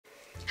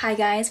Hi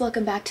guys,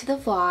 welcome back to the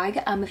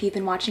vlog. If you've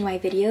been watching my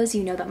videos,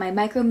 you know that my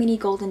micro mini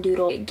golden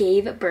doodle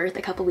gave birth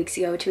a couple weeks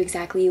ago to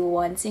exactly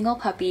one single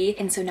puppy,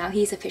 and so now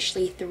he's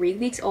officially 3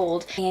 weeks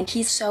old and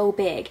he's so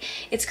big.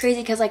 It's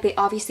crazy because like they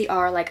obviously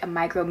are like a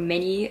micro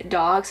mini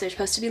dog, so they're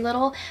supposed to be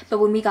little, but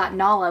when we got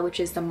Nala, which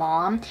is the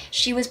mom,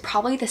 she was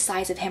probably the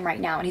size of him right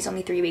now and he's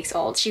only 3 weeks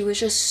old. She was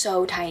just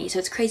so tiny, so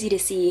it's crazy to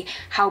see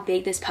how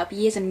big this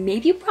puppy is, and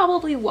maybe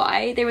probably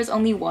why there was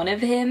only one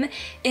of him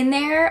in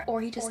there,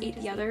 or he just ate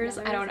the others.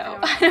 I don't know.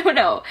 I don't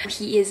know.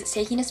 He is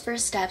taking his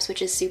first steps,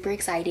 which is super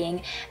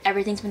exciting.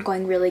 Everything's been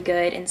going really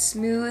good and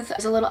smooth.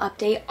 There's a little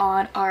update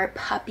on our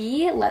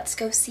puppy. Let's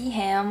go see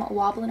him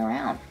wobbling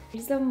around.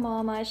 Here's the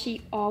mama.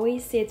 She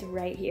always sits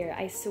right here.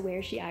 I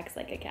swear she acts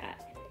like a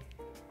cat.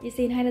 You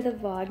saying hi to the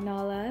vlog,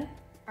 Nala?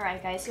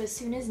 Alright guys, so as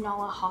soon as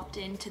Nala hopped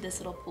into this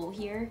little pool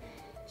here,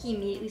 he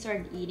immediately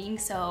started eating,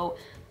 so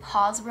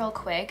pause real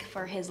quick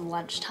for his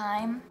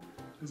lunchtime.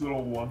 His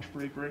little lunch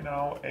break right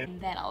now, and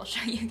then I'll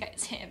show you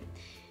guys him.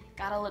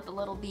 Gotta let the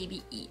little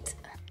baby eat.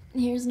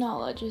 Here's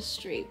Nala just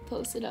straight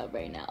posted up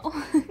right now.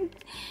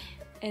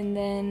 And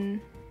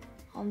then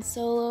Han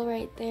Solo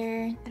right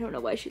there. I don't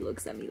know why she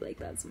looks at me like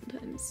that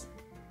sometimes.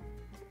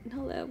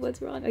 Nala,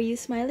 what's wrong? Are you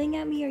smiling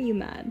at me or are you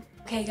mad?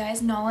 Okay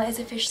guys, Nala is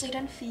officially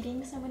done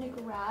feeding, so I'm gonna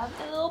grab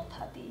the little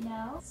puppy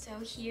now. So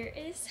here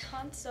is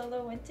Han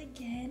Solo once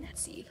again.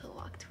 Let's see if he'll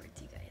walk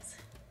towards you guys.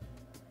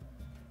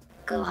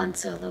 Go Han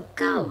Solo,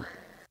 go!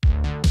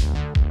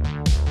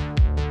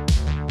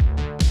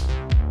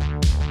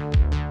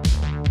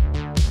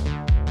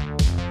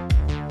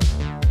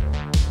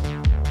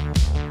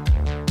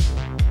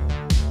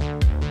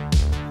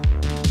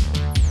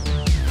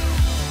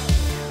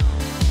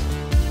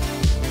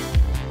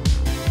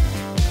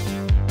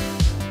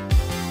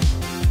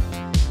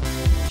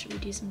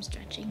 Some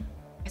stretching.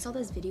 I saw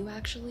this video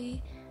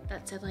actually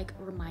that said like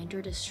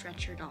reminder to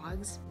stretch your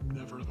dogs.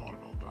 never thought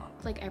about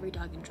that. Like every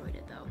dog enjoyed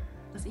it though.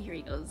 Let's see, here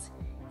he goes.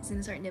 He's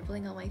gonna start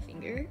nibbling on my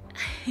finger.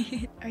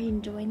 Are you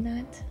enjoying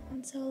that,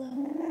 Han Solo?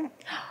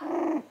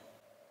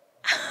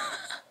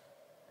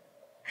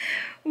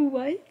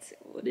 What?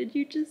 What did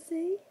you just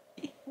say?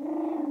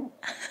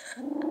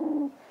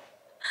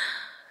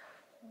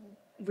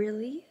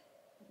 Really?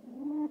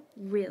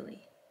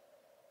 Really?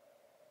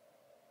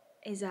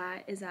 Is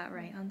that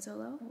right, Han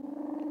Solo?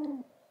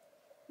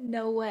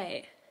 No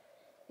way.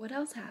 What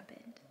else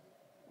happened?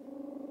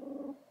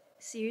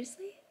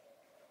 Seriously?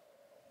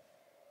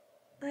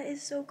 That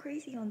is so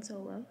crazy, Han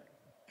Solo.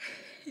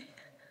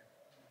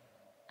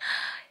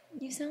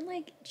 You sound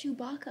like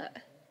Chewbacca.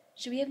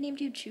 Should we have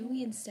named you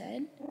Chewie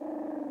instead?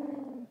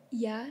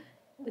 Yeah?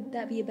 Would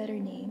that be a better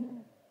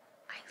name?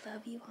 I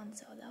love you, Han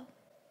Solo.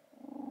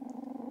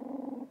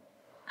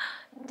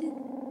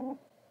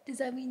 Does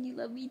that mean you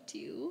love me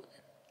too?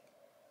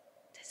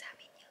 Does that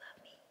mean you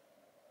love me?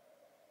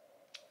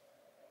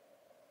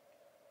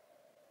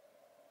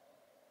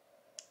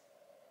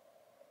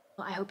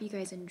 Well, I hope you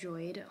guys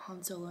enjoyed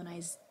Han Solo and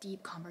I's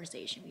deep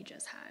conversation we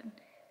just had.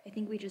 I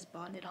think we just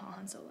bonded,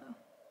 Han Solo.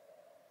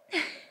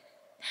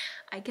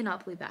 I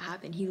cannot believe that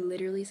happened. He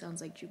literally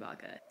sounds like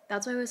Chewbacca.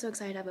 That's why I was so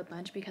excited to have a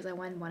bunch, because I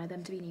wanted one of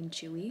them to be named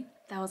Chewie.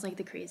 That was like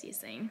the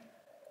craziest thing.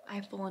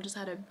 I full on just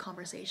had a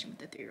conversation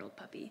with a 3-year-old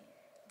puppy.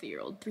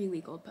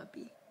 3-week-old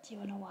puppy. Do you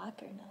want to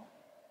walk or no?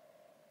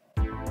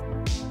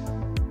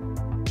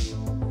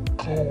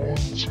 Go Han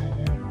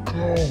Solo,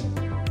 go!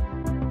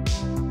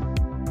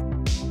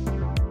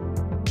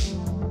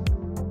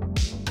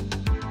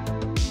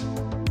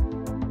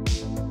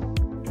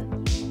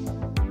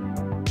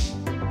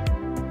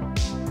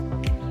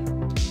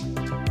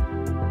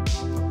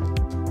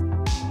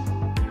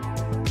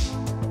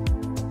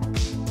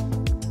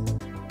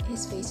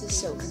 His face is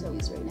so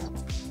confused right now.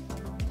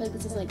 I feel like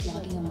this is like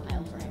vlogging a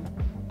mile for him.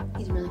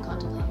 He's really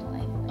contemplating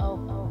life. Oh.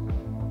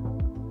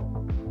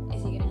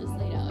 Is he gonna just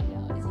lay down?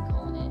 Is he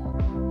calling it?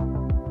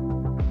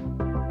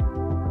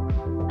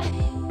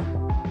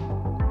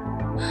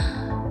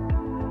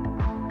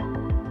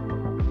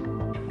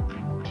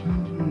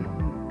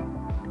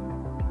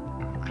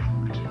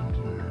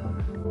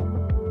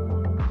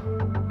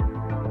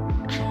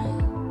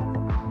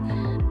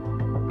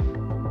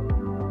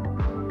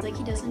 It's like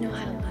he doesn't know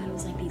how to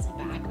use like these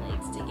back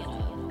legs to get up.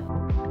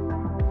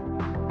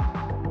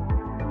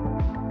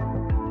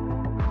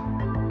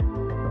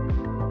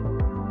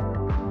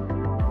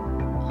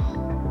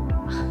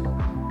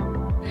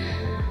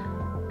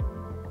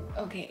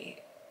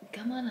 Okay,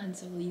 come on, Han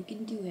Solo, you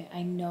can do it.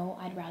 I know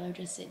I'd rather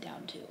just sit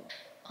down too.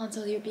 Han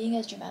Solo, you're being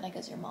as dramatic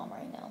as your mom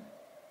right now.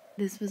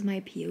 This was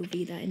my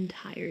POV that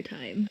entire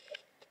time.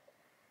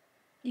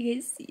 You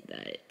guys see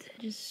that?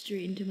 Just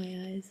straight into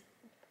my eyes.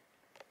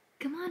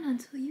 Come on, Han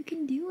Solo, you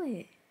can do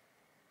it.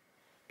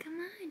 Come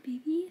on,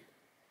 baby.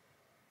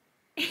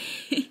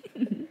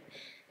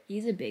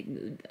 He's a big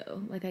mood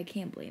though. Like, I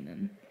can't blame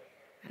him.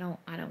 I don't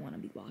want to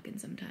be walking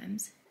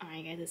sometimes.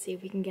 Alright guys, let's see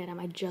if we can get him.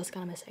 I just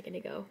got him a second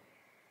ago.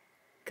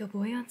 Good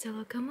boy, Han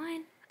Solo, come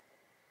on.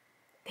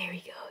 There he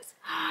goes.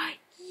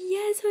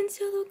 Yes, Han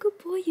Solo, good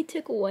boy. You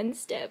took one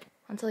step.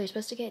 Han Solo, you're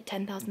supposed to get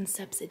 10,000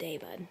 steps a day,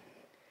 bud.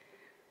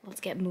 Let's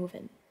get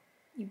moving.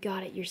 You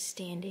got it. You're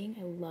standing.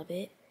 I love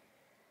it.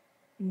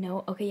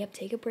 No. Okay, yep.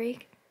 Take a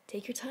break.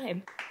 Take your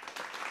time.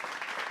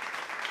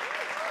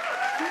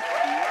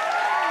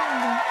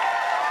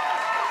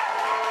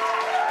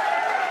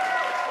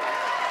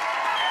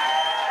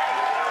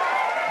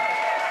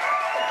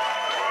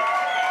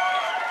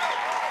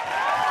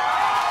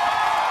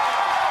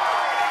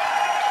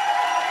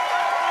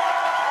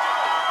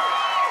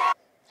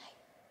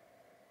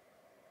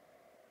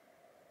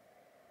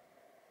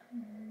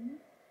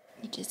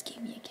 You just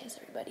gave me a kiss,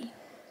 everybody.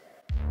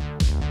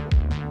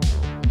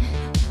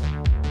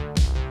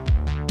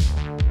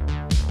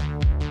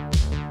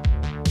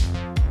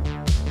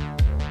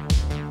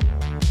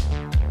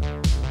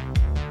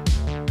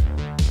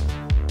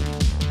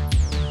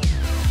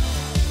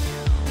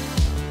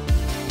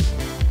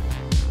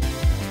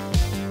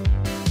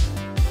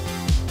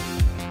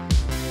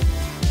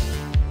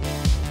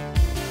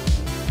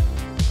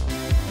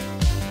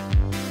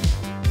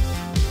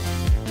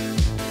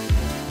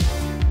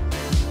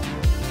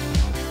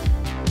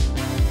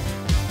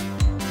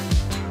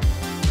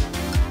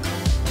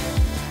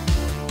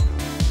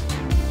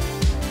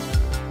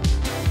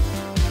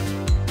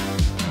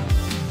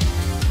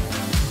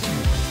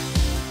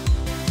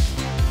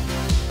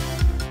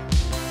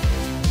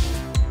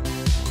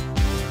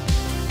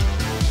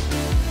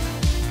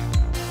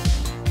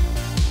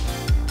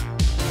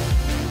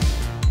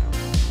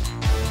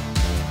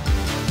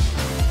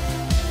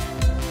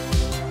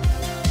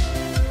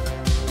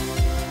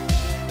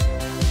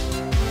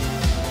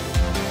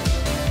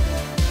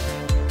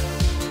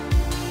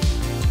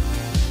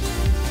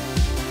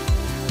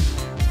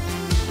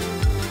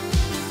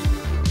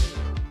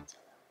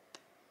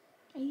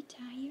 Are you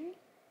tired?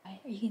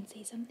 Are you gonna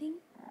say something?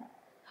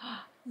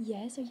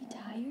 Yes, are you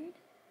tired?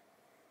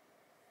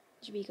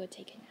 Should we go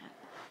take a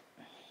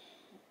nap?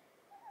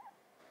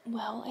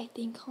 Well, I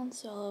think Han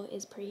Solo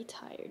is pretty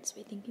tired,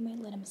 so I think we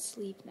might let him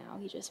sleep now.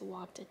 He just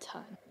walked a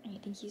ton. And I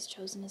think he's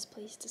chosen his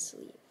place to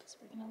sleep, so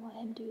we're gonna let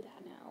him do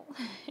that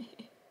now.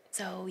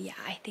 So yeah,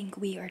 I think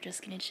we are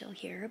just gonna chill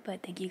here,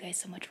 but thank you guys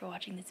so much for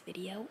watching this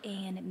video,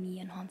 and me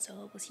and Han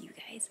Solo will see you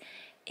guys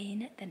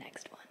in the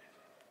next one.